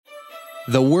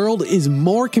The world is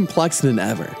more complex than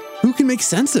ever. Who can make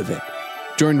sense of it?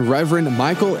 Join Reverend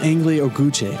Michael Angley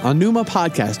Oguche on Numa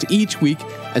Podcast each week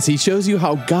as he shows you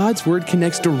how God's Word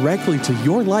connects directly to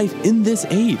your life in this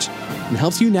age and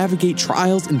helps you navigate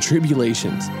trials and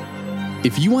tribulations.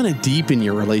 If you want to deepen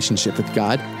your relationship with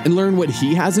God and learn what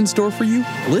He has in store for you,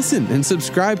 listen and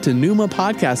subscribe to Numa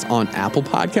Podcast on Apple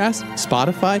Podcasts,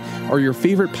 Spotify, or your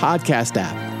favorite podcast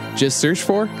app. Just search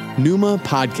for Numa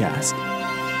Podcast.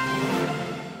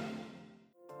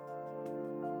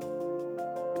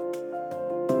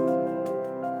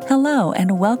 Hello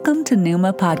and welcome to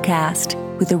Numa Podcast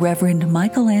with the Reverend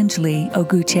Michael Angley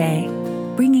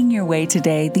Oguche, bringing your way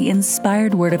today the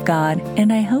inspired Word of God,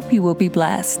 and I hope you will be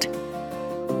blessed.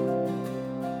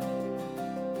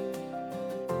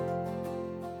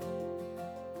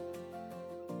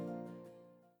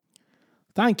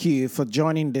 Thank you for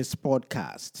joining this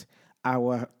podcast.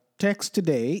 Our text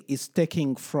today is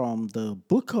taken from the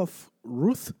book of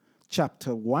Ruth,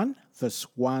 chapter 1, verse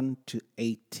 1 to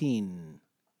 18.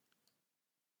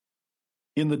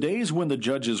 In the days when the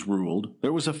judges ruled,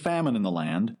 there was a famine in the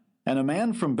land, and a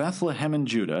man from Bethlehem in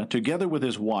Judah, together with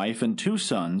his wife and 2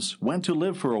 sons, went to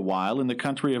live for a while in the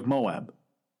country of Moab.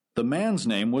 The man's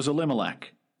name was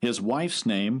Elimelech, his wife's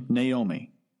name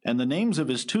Naomi, and the names of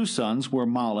his 2 sons were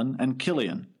Mahlon and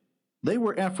Chilion. They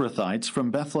were Ephrathites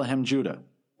from Bethlehem, Judah,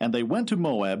 and they went to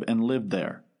Moab and lived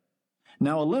there.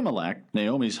 Now Elimelech,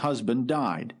 Naomi's husband,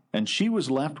 died, and she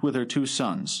was left with her 2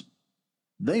 sons.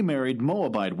 They married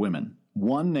Moabite women,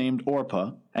 one named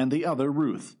Orpah and the other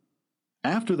Ruth.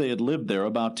 After they had lived there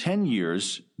about 10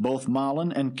 years, both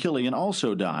Mahlon and Chilion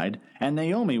also died, and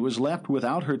Naomi was left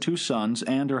without her 2 sons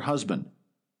and her husband.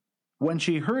 When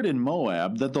she heard in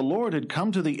Moab that the Lord had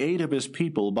come to the aid of his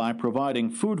people by providing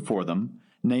food for them,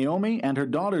 Naomi and her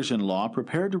daughters-in-law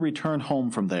prepared to return home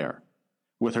from there.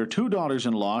 With her 2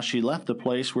 daughters-in-law she left the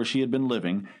place where she had been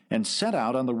living and set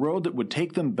out on the road that would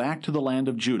take them back to the land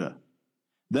of Judah.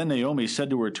 Then Naomi said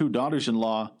to her 2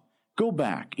 daughters-in-law, "Go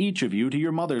back, each of you, to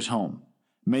your mother's home.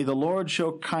 May the Lord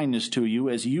show kindness to you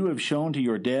as you have shown to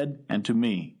your dead and to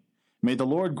me. May the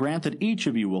Lord grant that each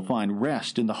of you will find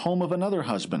rest in the home of another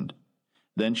husband."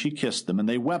 Then she kissed them, and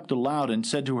they wept aloud and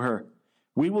said to her,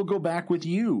 "We will go back with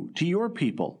you to your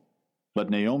people." But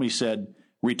Naomi said,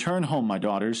 "Return home, my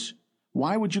daughters.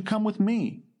 Why would you come with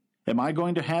me? Am I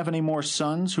going to have any more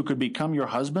sons who could become your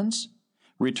husbands?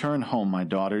 Return home, my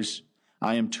daughters.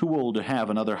 I am too old to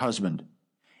have another husband.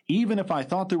 Even if I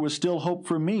thought there was still hope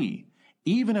for me,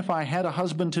 even if I had a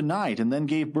husband tonight and then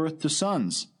gave birth to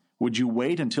sons, would you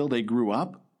wait until they grew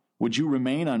up? Would you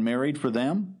remain unmarried for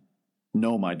them?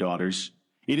 No, my daughters.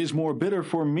 It is more bitter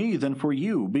for me than for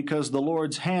you, because the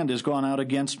Lord's hand has gone out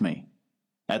against me."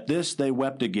 At this they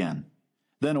wept again.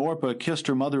 Then Orpah kissed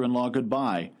her mother-in-law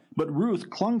goodbye, but Ruth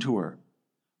clung to her.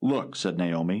 "Look," said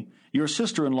Naomi, "your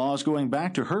sister-in-law is going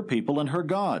back to her people and her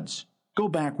gods. Go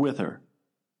back with her."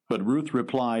 But Ruth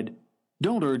replied,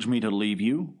 "Don't urge me to leave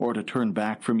you or to turn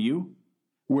back from you.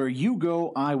 Where you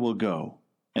go, I will go,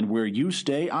 and where you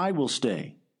stay, I will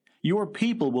stay. Your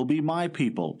people will be my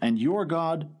people, and your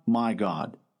God, my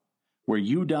God. Where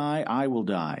you die, I will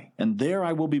die, and there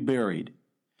I will be buried.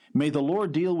 May the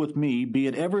Lord deal with me, be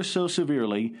it ever so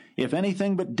severely, if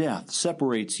anything but death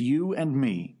separates you and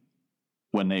me."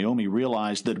 When Naomi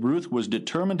realized that Ruth was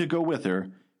determined to go with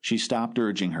her, she stopped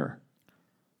urging her.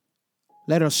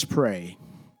 Let us pray.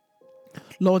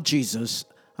 Lord Jesus,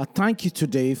 I thank you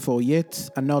today for yet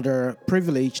another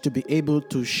privilege to be able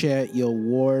to share your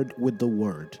word with the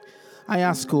world. I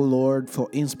ask, O Lord, for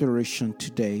inspiration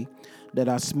today, that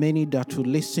as many that will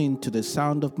listen to the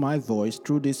sound of my voice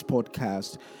through this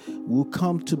podcast will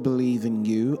come to believe in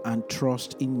you and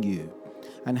trust in you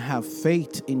and have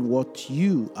faith in what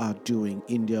you are doing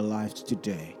in their lives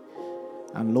today.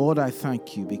 And Lord, I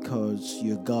thank you because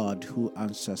you're God who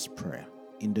answers prayer.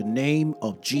 In the name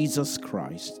of Jesus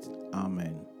Christ,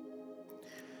 amen.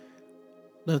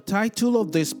 The title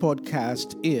of this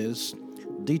podcast is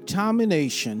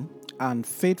Determination and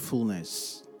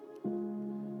Faithfulness.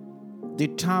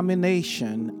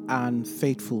 Determination and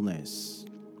Faithfulness.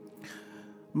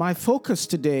 My focus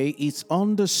today is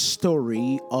on the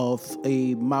story of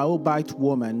a Moabite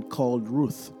woman called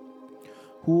Ruth,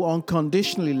 who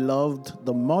unconditionally loved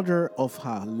the mother of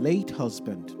her late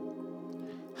husband.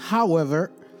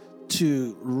 However,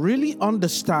 to really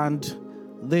understand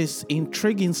this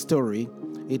intriguing story,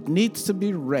 it needs to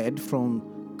be read from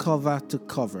cover to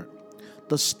cover.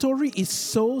 The story is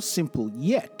so simple,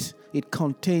 yet it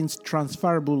contains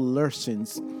transferable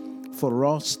lessons for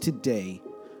us today,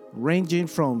 ranging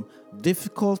from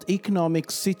difficult economic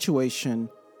situation,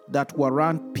 that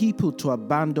warrant people to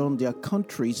abandon their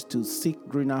countries to seek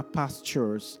greener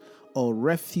pastures or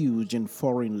refuge in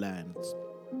foreign lands.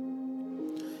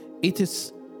 It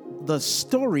is the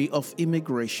story of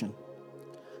immigration,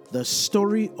 the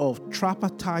story of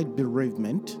tripartite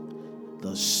bereavement,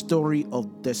 the story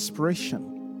of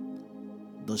desperation,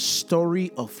 the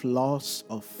story of loss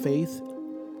of faith,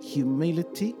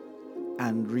 humility,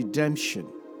 and redemption.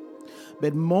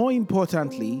 But more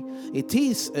importantly, it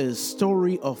is a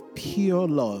story of pure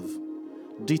love,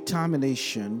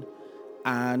 determination,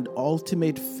 and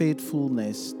ultimate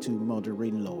faithfulness to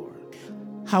mother-in-law.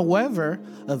 However,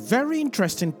 a very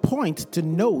interesting point to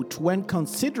note when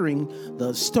considering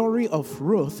the story of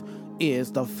Ruth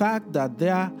is the fact that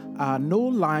there are no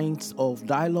lines of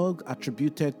dialogue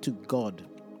attributed to God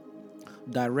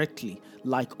directly,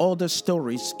 like other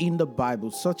stories in the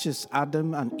Bible, such as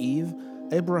Adam and Eve,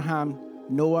 Abraham,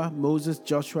 Noah, Moses,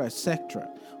 Joshua, etc.,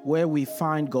 where we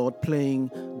find God playing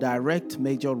direct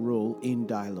major role in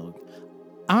dialogue.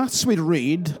 As we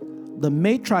read, the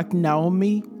matriarch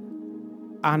Naomi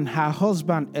and her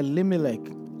husband Elimelech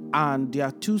and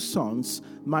their 2 sons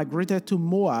migrated to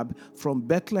Moab from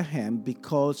Bethlehem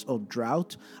because of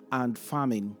drought and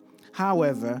famine.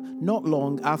 However, not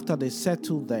long after they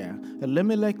settled there,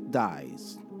 Elimelech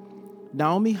dies.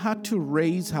 Naomi had to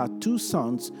raise her 2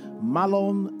 sons,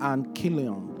 Mahlon and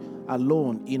Chilion,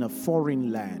 alone in a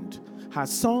foreign land. Her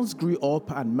sons grew up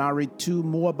and married 2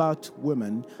 Moabite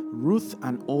women, Ruth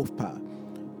and Orpah.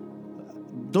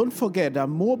 Don't forget that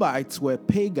Moabites were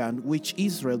pagan, which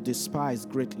Israel despised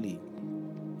greatly.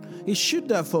 It should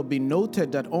therefore be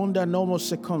noted that under normal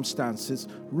circumstances,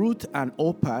 Ruth and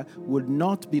Orpah would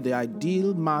not be the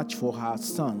ideal match for her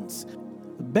sons.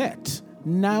 But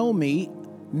Naomi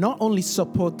not only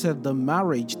supported the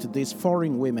marriage to these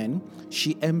foreign women,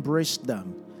 she embraced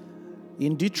them.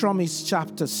 In Deuteronomy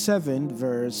chapter 7,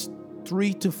 verse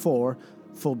 3-4,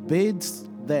 forbids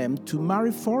them to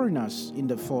marry foreigners in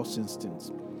the first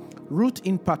instance. Ruth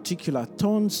in particular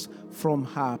turns from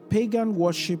her pagan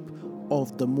worship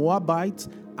of the Moabites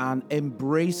and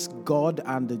embraced God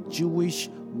and the Jewish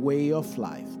way of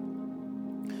life.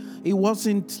 It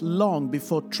wasn't long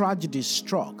before tragedy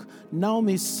struck.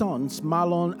 Naomi's sons,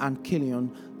 Mahlon and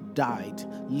Chilion, died,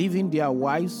 leaving their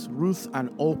wives, Ruth and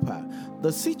Orpah.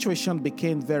 The situation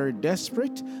became very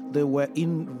desperate. They were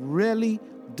in really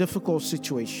difficult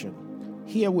situation.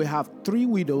 Here we have 3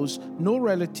 widows, no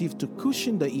relative to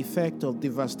cushion the effect of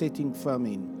devastating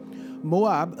famine.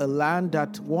 Moab, a land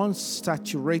that once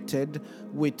saturated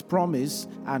with promise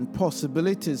and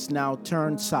possibilities, now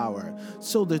turned sour.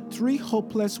 So the 3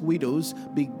 hopeless widows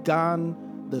began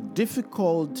the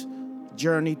difficult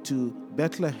journey to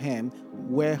Bethlehem,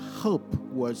 where hope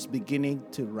was beginning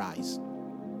to rise.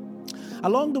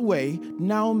 Along the way,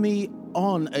 Naomi,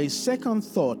 on a second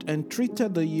thought,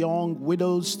 entreated the young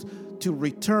widows to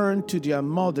return to their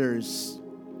mothers.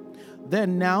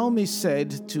 Then Naomi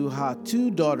said to her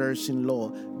 2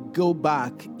 daughters-in-law, "Go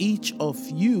back, each of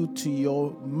you, to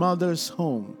your mother's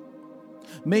home.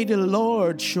 May the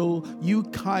Lord show you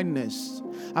kindness,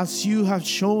 as you have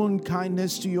shown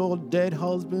kindness to your dead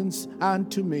husbands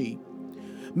and to me.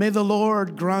 May the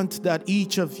Lord grant that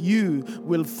each of you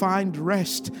will find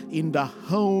rest in the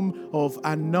home of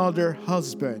another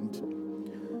husband."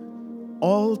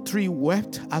 All 3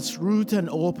 wept as Ruth and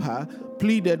Orpah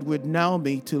pleaded with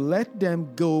Naomi to let them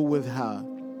go with her.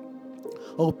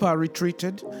 Orpah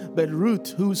retreated, but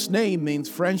Ruth, whose name means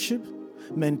friendship,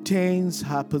 maintains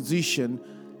her position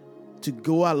to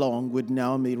go along with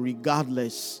Naomi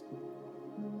regardless.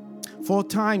 4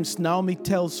 times Naomi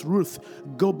tells Ruth,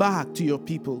 "Go back to your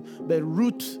people," but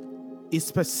Ruth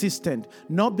is persistent,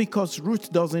 not because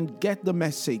Ruth doesn't get the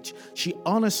message. She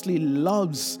honestly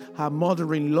loves her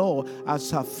mother-in-law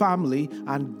as her family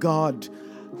and God,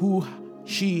 who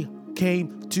she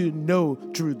came to know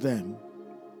through them.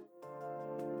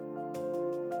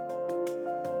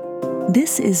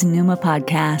 This is Numa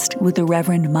Podcast with the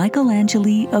Reverend Michael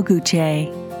Angeli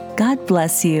Oguche. God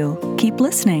bless you. Keep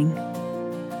listening.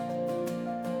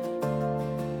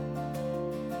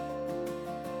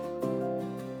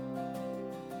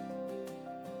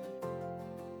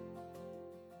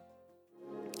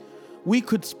 We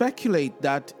could speculate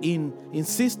that in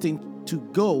insisting to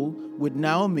go with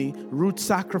Naomi, Ruth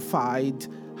sacrificed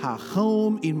her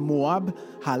home in Moab,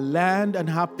 her land, and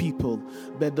her people.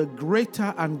 But the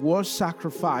greater and worse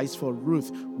sacrifice for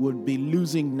Ruth would be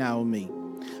losing Naomi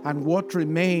and what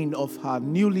remained of her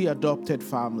newly adopted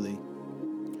family.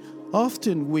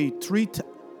 Often we treat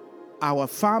our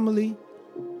family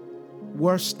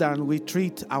worse than we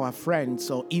treat our friends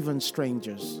or even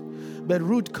strangers. But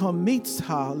Ruth commits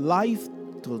her life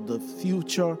to the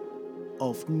future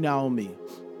of Naomi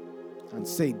and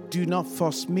say, do not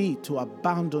force me to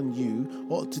abandon you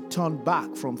or to turn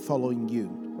back from following you.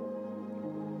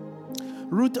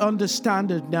 Ruth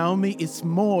understands that Naomi is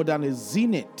more than a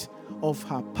zenith of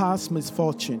her past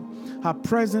misfortune, her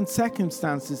present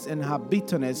circumstances, and her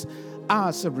bitterness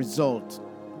as a result.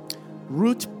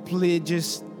 Ruth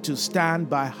pledges to stand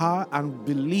by her and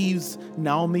believes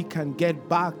Naomi can get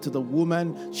back to the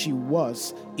woman she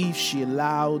was if she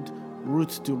allowed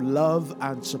Ruth to love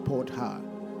and support her.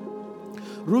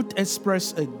 Ruth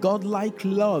expressed a godlike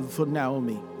love for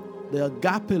Naomi, the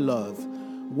agape love,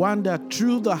 one that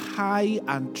through the high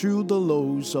and through the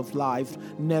lows of life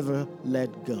never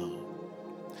let go.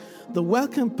 The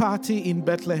welcome party in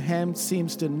Bethlehem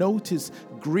seems to notice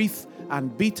grief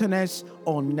and bitterness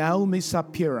on Naomi's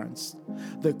appearance.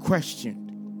 The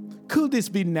question, could this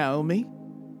be Naomi?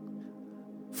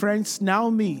 Friends,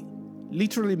 Naomi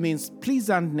literally means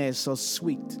pleasantness or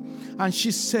sweet. And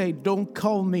she said, don't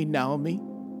call me Naomi.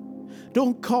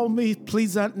 Don't call me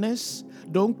pleasantness.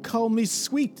 Don't call me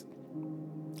sweet.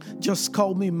 Just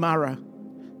call me Mara.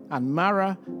 And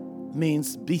Mara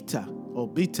means bitter or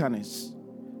bitterness.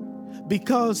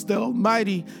 Because the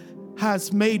Almighty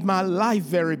has made my life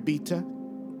very bitter.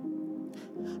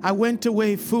 I went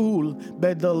away full,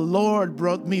 but the Lord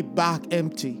brought me back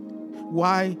empty.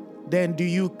 Why then do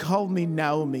you call me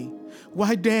Naomi?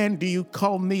 Why then do you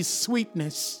call me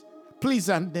sweetness,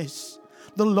 pleasantness?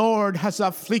 The Lord has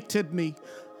afflicted me.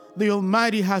 The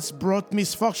Almighty has brought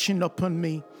misfortune upon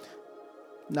me.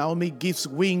 Naomi gives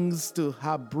wings to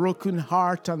her broken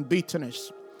heart and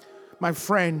bitterness. My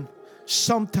friend,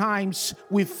 sometimes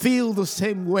we feel the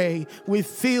same way. We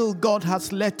feel God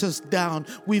has let us down.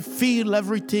 We feel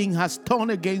everything has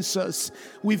turned against us.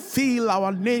 We feel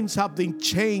our names have been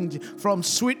changed from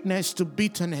sweetness to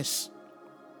bitterness.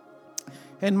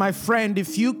 And my friend,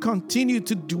 if you continue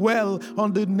to dwell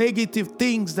on the negative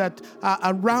things that are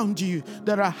around you,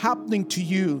 that are happening to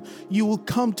you, you will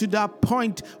come to that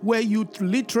point where you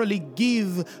literally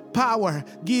give power,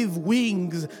 give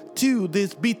wings to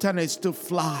this bitterness to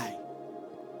fly.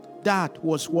 That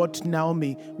was what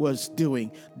Naomi was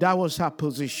doing. That was her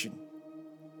position.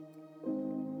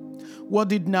 What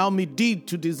did Naomi do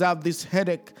to deserve this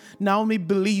headache? Naomi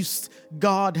believes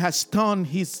God has turned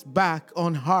his back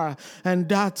on her. And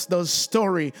that's the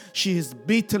story she is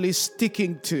bitterly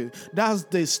sticking to. That's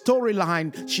the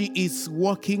storyline she is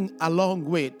walking along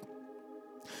with.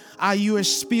 Are you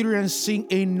experiencing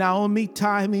a Naomi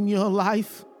time in your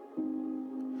life?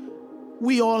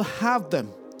 We all have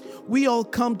them. We all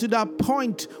come to that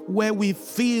point where we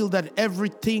feel that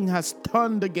everything has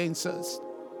turned against us.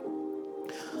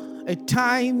 A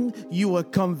time you are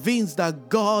convinced that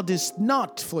God is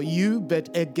not for you but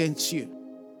against you.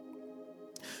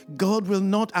 God will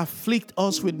not afflict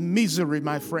us with misery,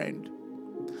 my friend.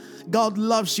 God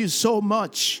loves you so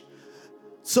much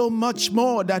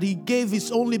more that he gave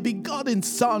his only begotten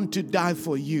Son to die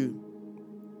for you.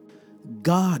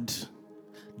 God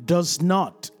does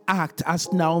not act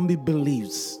as Naomi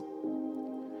believes.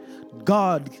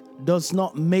 God does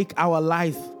not make our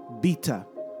life bitter.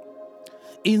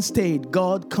 Instead,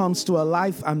 God comes to our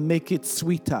life and make it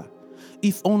sweeter.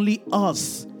 If only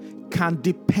us can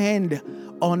depend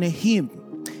on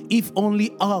him. If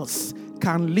only us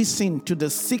can listen to the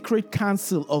secret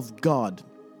counsel of God.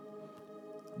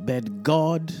 But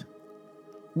God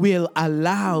will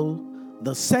allow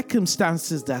the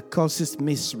circumstances that causes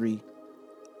misery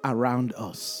around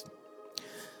us.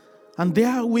 And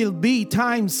there will be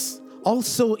times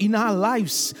also in our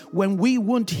lives when we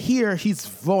won't hear his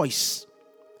voice.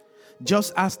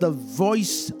 Just as the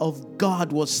voice of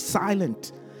God was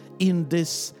silent in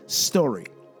this story.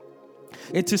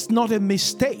 It is not a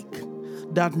mistake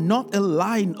that not a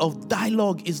line of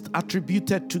dialogue is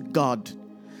attributed to God,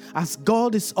 as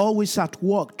God is always at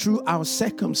work through our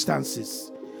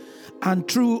circumstances and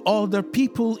through other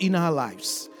people in our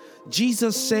lives.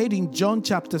 Jesus said in John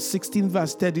chapter 16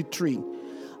 verse 33,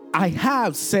 I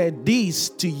have said this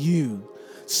to you,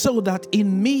 so that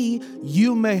in me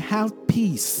you may have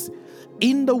peace.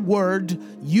 In the world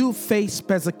you face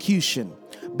persecution,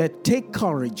 but take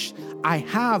courage. I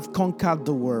have conquered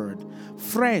the world.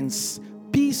 Friends,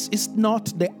 peace is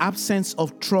not the absence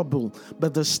of trouble,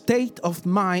 but the state of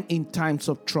mind in times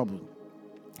of trouble.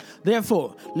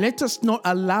 Therefore, let us not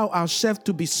allow ourselves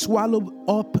to be swallowed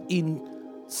up in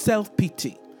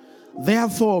self-pity.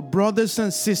 Therefore, brothers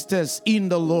and sisters in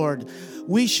the Lord,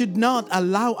 we should not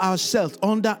allow ourselves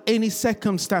under any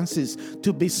circumstances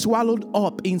to be swallowed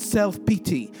up in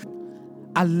self-pity,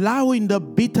 allowing the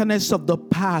bitterness of the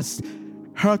past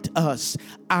hurt us,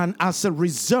 and as a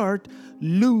result,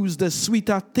 lose the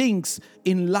sweeter things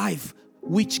in life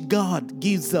which God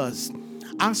gives us.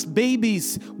 As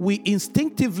babies, we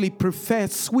instinctively prefer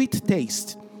sweet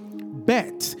taste.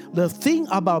 But the thing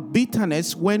about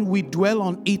bitterness when we dwell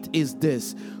on it is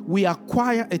this: we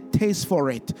acquire a taste for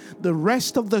it. The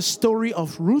rest of the story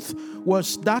of Ruth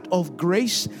was that of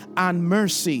grace and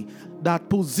mercy that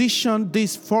positioned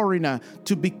this foreigner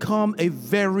to become a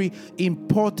very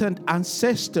important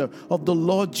ancestor of the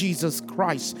Lord Jesus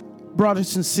Christ.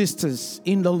 Brothers and sisters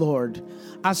in the Lord,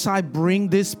 as I bring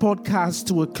this podcast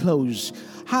to a close,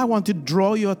 I want to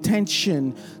draw your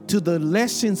attention to the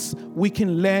lessons we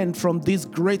can learn from this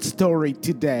great story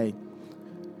today.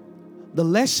 The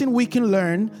lesson we can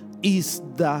learn is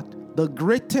that the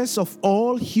greatest of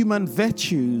all human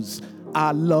virtues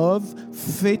are love,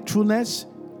 faithfulness,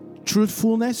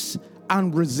 truthfulness,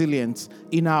 and resilience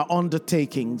in our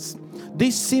undertakings.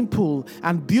 This simple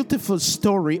and beautiful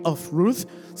story of Ruth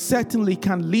certainly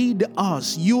can lead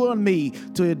us, you and me,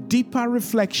 to a deeper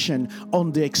reflection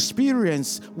on the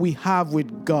experience we have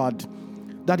with God.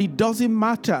 That it doesn't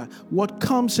matter what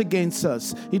comes against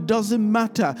us. It doesn't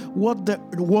matter what the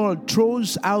world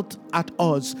throws out at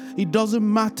us. It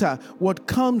doesn't matter what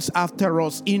comes after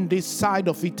us in this side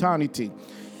of eternity.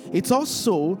 It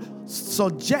also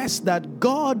suggests that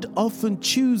God often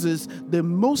chooses the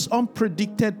most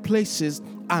unpredicted places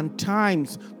and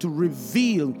times to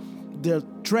reveal the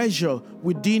treasure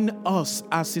within us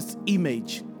as His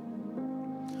image.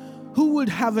 Who would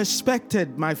have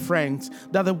expected, my friends,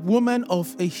 that a woman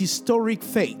of a historic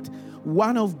faith,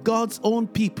 one of God's own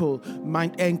people,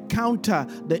 might encounter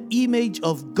the image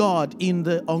of God in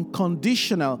the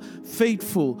unconditional,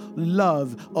 faithful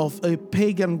love of a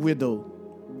pagan widow?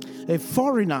 A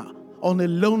foreigner on a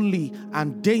lonely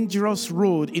and dangerous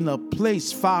road in a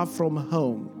place far from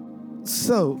home.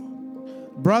 So,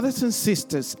 brothers and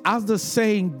sisters, as the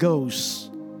saying goes,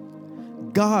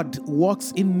 God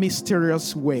works in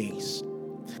mysterious ways.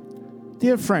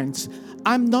 Dear friends,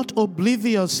 I'm not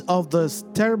oblivious of the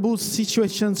terrible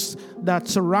situations that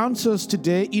surrounds us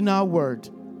today in our world.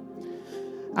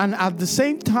 And at the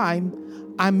same time,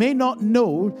 I may not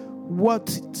know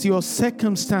what your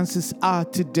circumstances are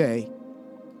today.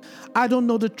 I don't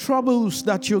know the troubles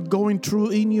that you're going through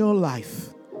in your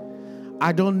life.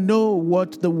 I don't know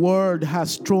what the world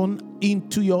has thrown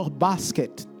into your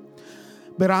basket.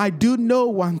 But I do know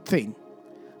one thing,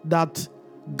 that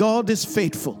God is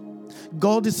faithful.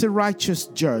 God is a righteous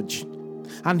judge,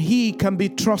 and He can be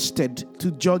trusted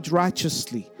to judge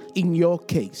righteously in your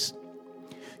case.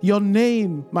 Your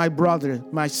name, my brother,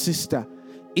 my sister,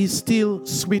 is still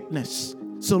sweetness,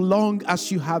 so long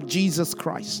as you have Jesus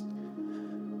Christ.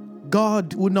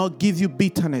 God will not give you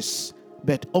bitterness,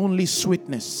 but only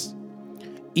sweetness,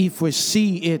 if we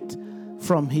see it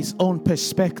from His own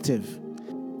perspective.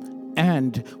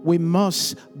 And we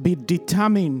must be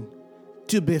determined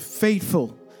to be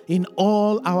faithful in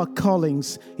all our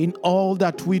callings, in all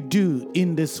that we do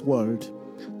in this world,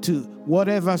 to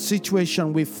whatever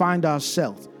situation we find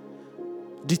ourselves.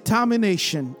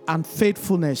 Determination and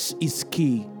faithfulness is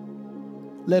key.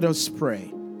 Let us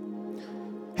pray.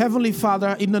 Heavenly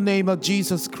Father, in the name of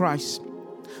Jesus Christ,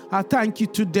 I thank you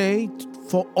today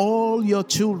for all your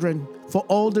children, for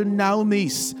all the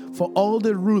Naomis, for all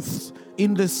the Ruths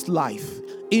in this life,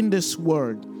 in this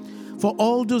world, for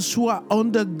all those who are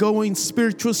undergoing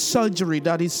spiritual surgery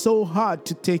that is so hard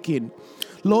to take in.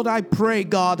 Lord, I pray,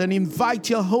 God, and invite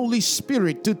your Holy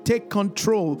Spirit to take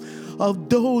control of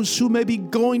those who may be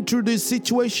going through this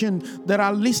situation that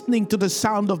are listening to the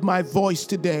sound of my voice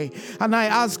today. And I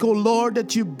ask, oh Lord,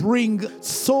 that you bring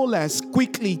solace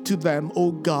quickly to them,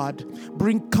 oh God.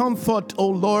 Bring comfort, oh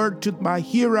Lord, to my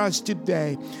hearers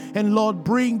today. And Lord,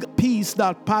 bring peace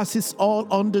that passes all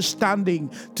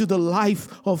understanding to the life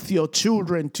of your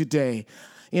children today.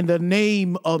 In the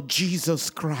name of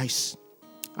Jesus Christ,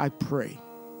 I pray.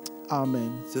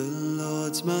 Amen. The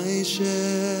Lord's my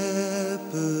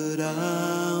shepherd,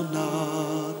 I'll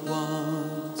not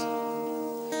want.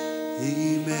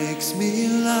 He makes me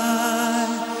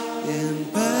lie in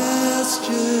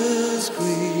pastures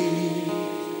green.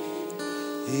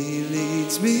 He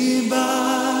leads me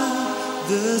by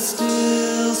the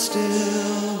still,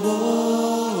 still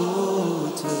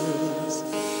waters.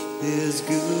 His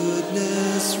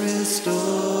goodness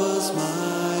restores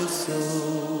my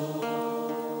soul.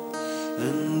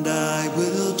 And I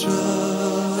will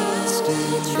trust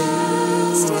in you.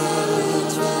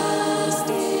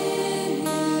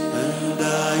 And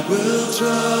I will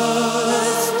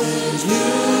trust in you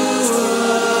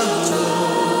alone.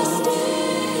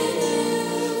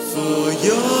 For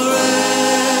your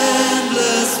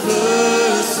endless mercy.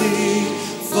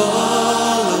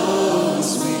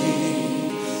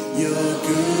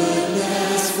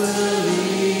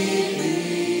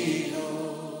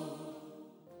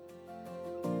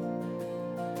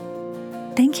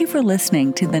 Thank you for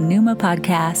listening to the Pneuma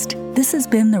Podcast. This has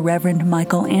been the Reverend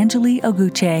Michael Angeli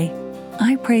Oguche.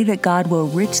 I pray that God will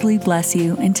richly bless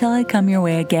you until I come your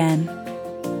way again.